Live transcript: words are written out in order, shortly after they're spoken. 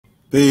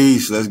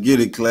Peace. Let's get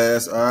it,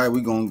 class. All right,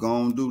 we're going to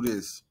go and do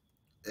this.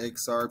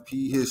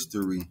 XRP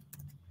history.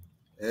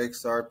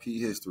 XRP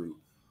history.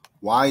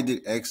 Why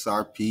did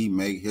XRP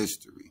make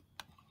history?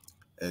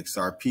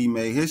 XRP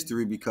made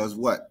history because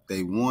what?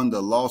 They won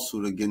the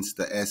lawsuit against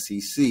the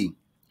SEC.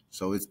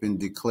 So it's been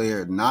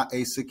declared not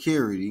a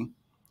security.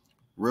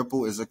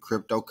 Ripple is a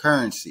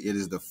cryptocurrency. It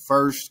is the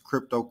first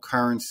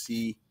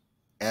cryptocurrency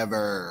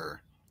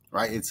ever.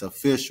 Right? It's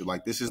official.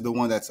 Like, this is the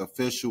one that's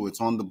official. It's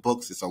on the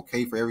books. It's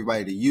okay for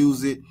everybody to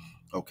use it.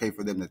 Okay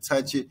for them to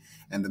touch it.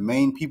 And the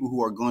main people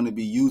who are going to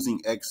be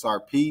using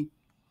XRP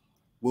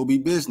will be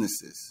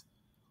businesses.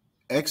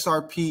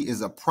 XRP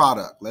is a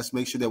product. Let's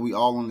make sure that we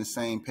all on the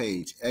same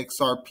page.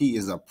 XRP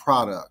is a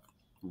product.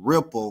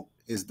 Ripple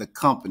is the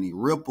company.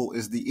 Ripple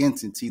is the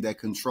entity that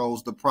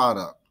controls the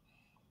product.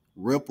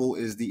 Ripple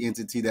is the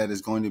entity that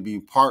is going to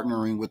be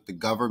partnering with the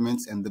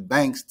governments and the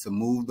banks to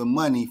move the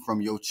money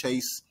from your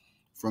Chase,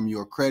 from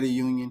your credit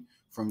union,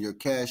 from your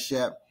Cash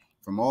App,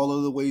 from all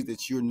of the ways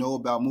that you know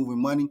about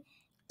moving money.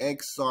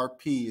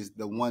 XRP is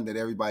the one that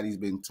everybody's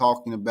been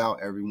talking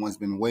about. Everyone's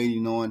been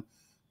waiting on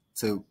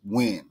to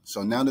win.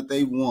 So now that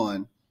they've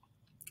won,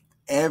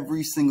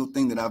 every single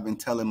thing that I've been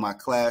telling my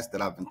class,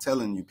 that I've been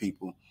telling you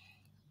people,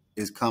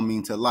 is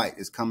coming to light.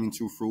 It's coming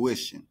to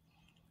fruition.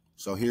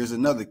 So here's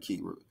another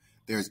keyword.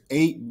 There's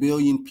 8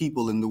 billion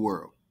people in the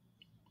world.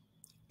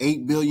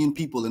 8 billion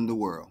people in the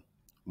world.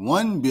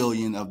 1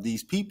 billion of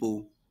these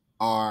people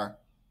are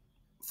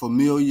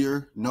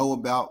familiar, know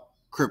about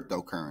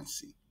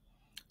cryptocurrency.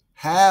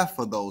 Half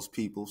of those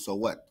people, so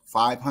what,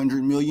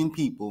 500 million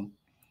people,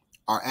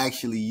 are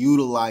actually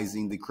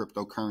utilizing the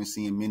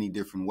cryptocurrency in many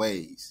different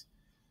ways,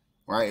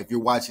 right? If you're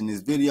watching this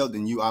video,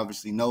 then you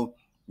obviously know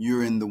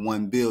you're in the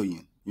 1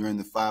 billion. You're in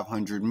the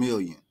 500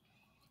 million.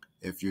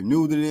 If you're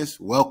new to this,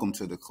 welcome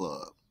to the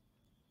club.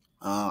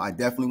 I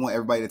definitely want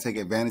everybody to take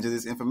advantage of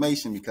this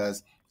information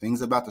because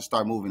things are about to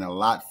start moving a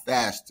lot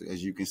faster,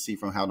 as you can see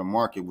from how the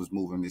market was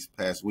moving this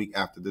past week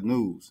after the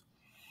news.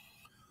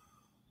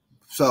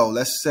 So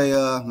let's say,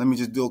 let me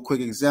just do a quick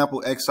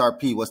example.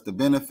 XRP, what's the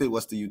benefit?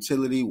 What's the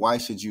utility? Why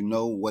should you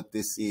know what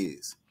this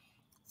is?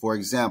 For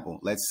example,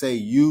 let's say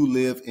you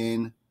live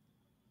in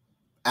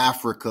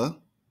Africa.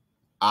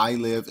 I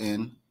live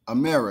in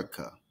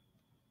America.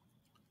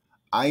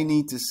 I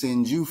need to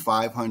send you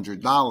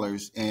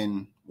 $500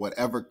 in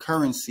whatever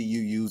currency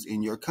you use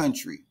in your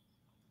country.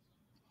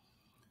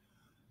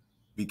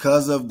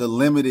 Because of the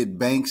limited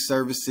bank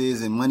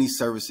services and money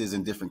services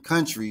in different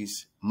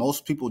countries,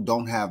 most people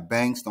don't have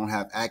banks, don't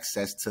have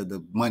access to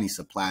the money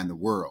supply in the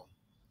world.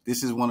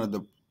 This is one of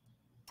the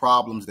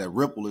problems that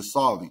Ripple is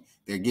solving.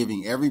 They're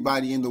giving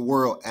everybody in the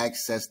world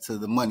access to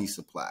the money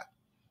supply.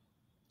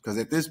 Because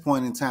at this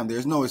point in time,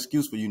 there's no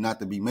excuse for you not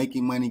to be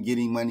making money,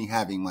 getting money,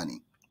 having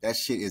money. That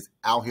shit is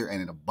out here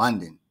and in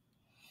abundance.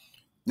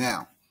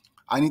 Now,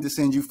 I need to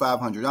send you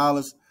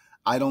 $500.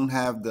 I don't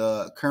have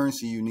the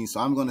currency you need,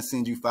 so I'm going to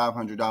send you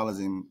 $500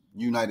 in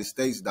United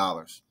States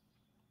dollars.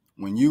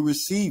 When you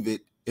receive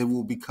it, it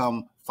will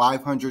become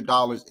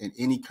 $500 in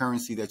any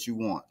currency that you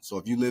want. So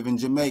if you live in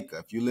Jamaica,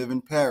 if you live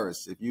in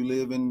Paris, if you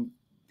live in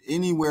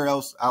anywhere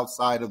else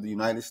outside of the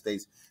United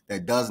States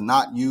that does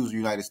not use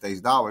United States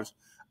dollars,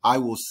 I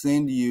will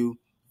send you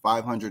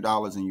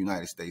 $500 in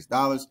United States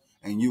dollars,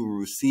 and you will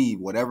receive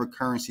whatever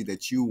currency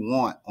that you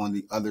want on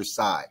the other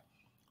side.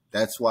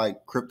 That's why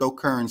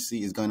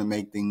cryptocurrency is going to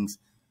make things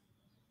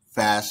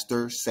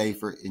faster,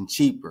 safer, and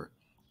cheaper.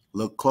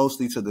 Look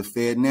closely to the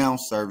FedNow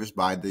service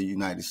by the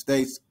United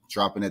States,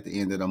 dropping at the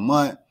end of the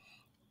month,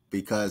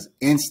 because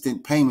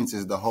instant payments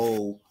is the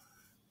whole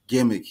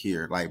gimmick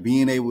here. Like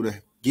being able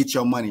to get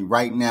your money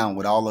right now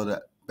with all of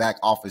the back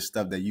office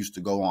stuff that used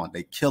to go on.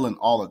 They're killing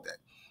all of that.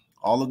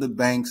 All of the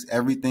banks,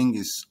 everything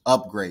is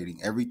upgrading.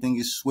 Everything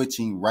is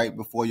switching right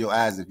before your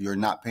eyes if you're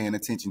not paying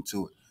attention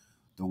to it.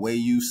 The way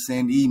you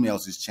send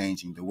emails is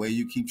changing. The way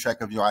you keep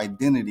track of your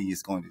identity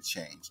is going to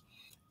change.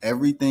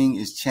 Everything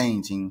is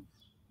changing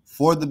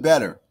for the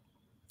better.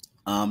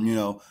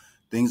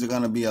 Things are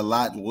going to be a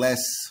lot less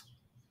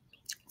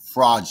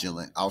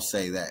fraudulent. I'll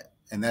say that.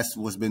 And that's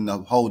what's been the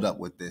holdup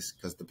with this,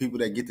 because the people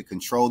that get to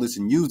control this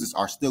and use this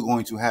are still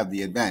going to have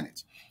the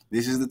advantage.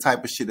 This is the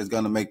type of shit that's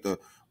going to make the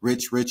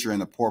rich richer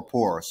and the poor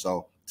poorer.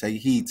 So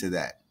take heed to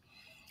that.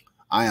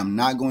 I am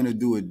not going to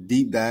do a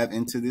deep dive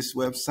into this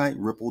website,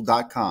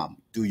 ripple.com.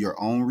 Do your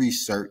own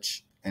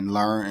research and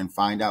learn and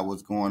find out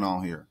what's going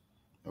on here.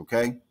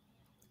 Okay?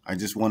 I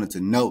just wanted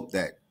to note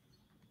that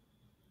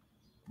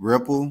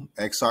Ripple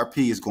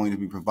XRP is going to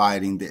be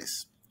providing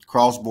this.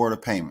 Cross-border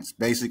payments,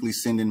 basically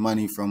sending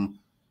money from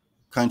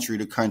country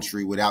to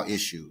country without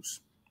issues.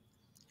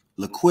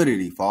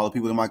 Liquidity, for all the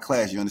people in my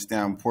class, you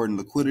understand how important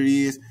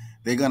liquidity is?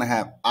 They're going to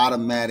have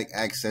automatic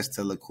access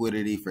to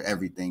liquidity for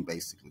everything,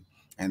 basically.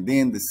 And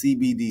then the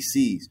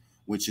CBDCs,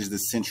 which is the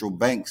central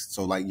banks,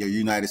 so like your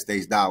United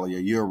States dollar, your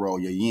euro,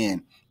 your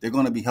yen, they're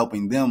going to be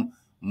helping them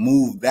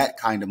move that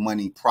kind of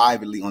money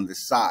privately on the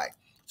side.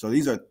 So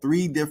these are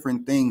 3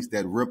 different things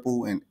that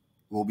Ripple and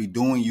will be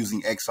doing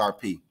using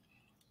XRP,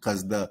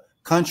 because the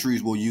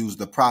countries will use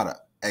the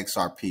product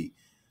XRP.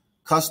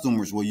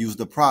 Customers will use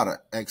the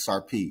product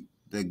XRP.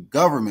 The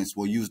governments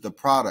will use the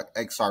product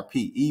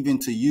XRP. Even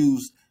to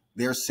use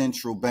their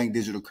central bank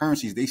digital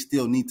currencies, they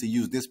still need to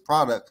use this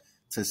product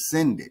to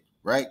send it,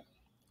 right?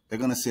 They're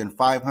going to send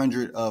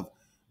 500 of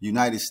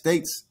United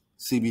States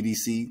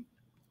CBDC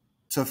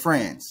to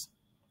France,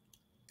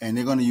 and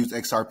they're going to use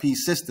XRP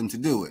system to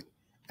do it.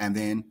 And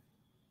then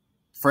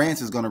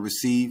France is going to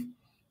receive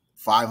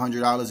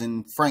 $500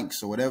 in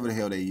francs or whatever the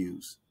hell they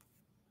use.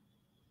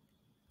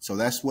 So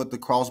that's what the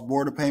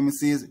cross-border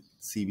payments is,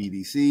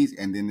 CBDCs,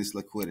 and then this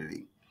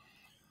liquidity.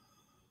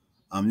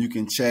 You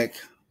can check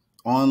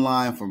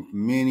online for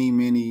many,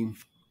 many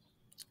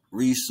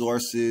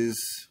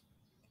resources,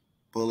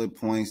 bullet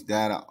points,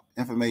 data,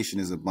 information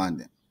is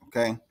abundant,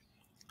 okay?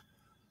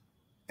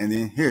 And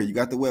then here, you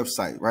got the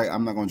website, right?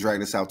 I'm not going to drag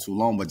this out too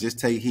long, but just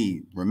take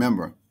heed.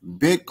 Remember,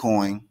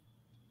 Bitcoin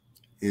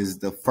is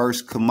the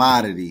first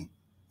commodity,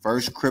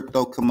 first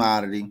crypto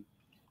commodity,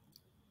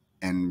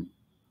 and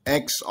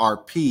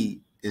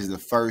XRP is the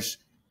first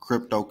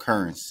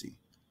cryptocurrency.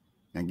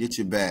 Now get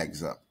your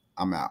bags up.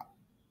 I'm out.